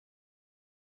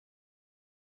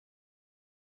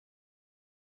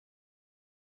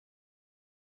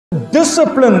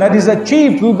discipline that is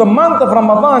achieved through the month of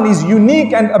Ramadan is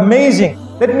unique and amazing.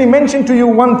 Let me mention to you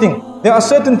one thing. There are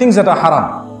certain things that are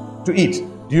haram to eat.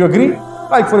 Do you agree?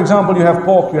 Like for example, you have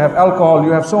pork, you have alcohol,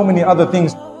 you have so many other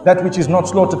things, that which is not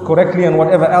slaughtered correctly and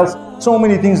whatever else. So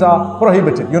many things are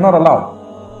prohibited. You're not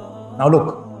allowed. Now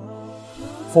look,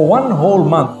 for one whole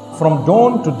month, from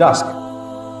dawn to dusk,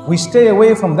 we stay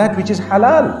away from that which is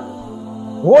halal.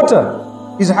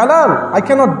 Water is halal. I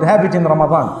cannot have it in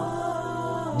Ramadan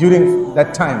during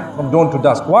that time, from dawn to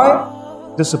dusk. Why?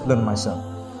 Discipline myself.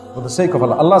 For the sake of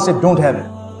Allah. Allah said, don't have it.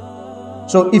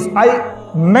 So if I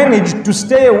managed to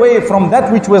stay away from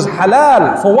that which was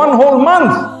halal for one whole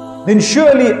month, then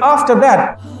surely after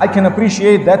that, I can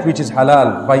appreciate that which is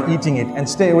halal by eating it and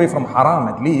stay away from haram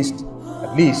at least.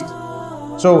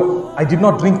 So I did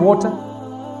not drink water.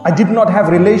 I did not have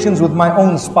relations with my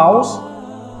own spouse,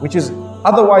 which is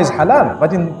otherwise halal.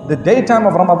 But in the daytime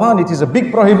of Ramadan, it is a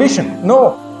big prohibition.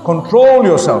 No, control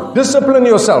yourself, discipline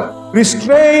yourself,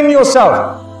 restrain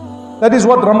yourself. That is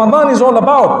what Ramadan is all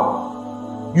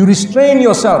about. You restrain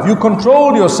yourself, you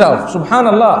control yourself,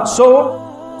 subhanallah. So,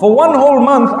 for one whole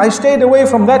month, I stayed away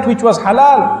from that which was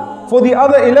halal. For the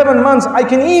other 11 months, I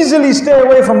can easily stay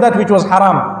away from that which was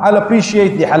haram. I'll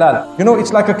appreciate the halal. You know,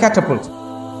 it's like a catapult.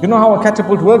 You know how a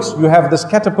catapult works? You have this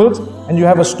catapult and you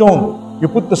have a stone. You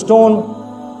put the stone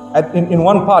in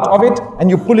one part of it and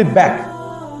you pull it back.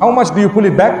 How much do you pull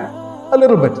it back? A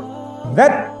little bit.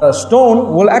 That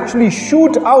stone will actually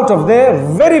shoot out of there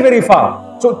very, very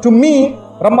far. So to me,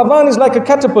 Ramadan is like a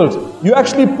catapult. You're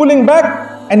actually pulling back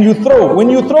and you throw. When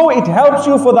you throw, it helps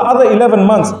you for the other 11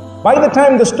 months. By the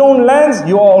time the stone lands,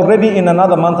 you are already in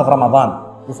another month of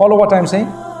Ramadan. You follow what I'm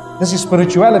saying? This is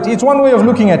spirituality. It's one way of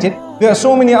looking at it. There are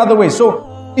so many other ways.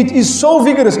 So it is so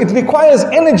vigorous. It requires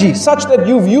energy such that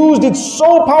you've used it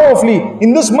so powerfully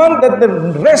in this month that the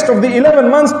rest of the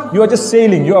 11 months, you are just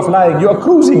sailing, you are flying, you are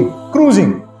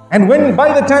cruising. And when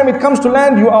by the time it comes to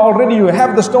land, you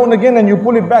have the stone again and you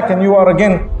pull it back and you are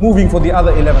again moving for the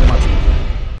other 11 months.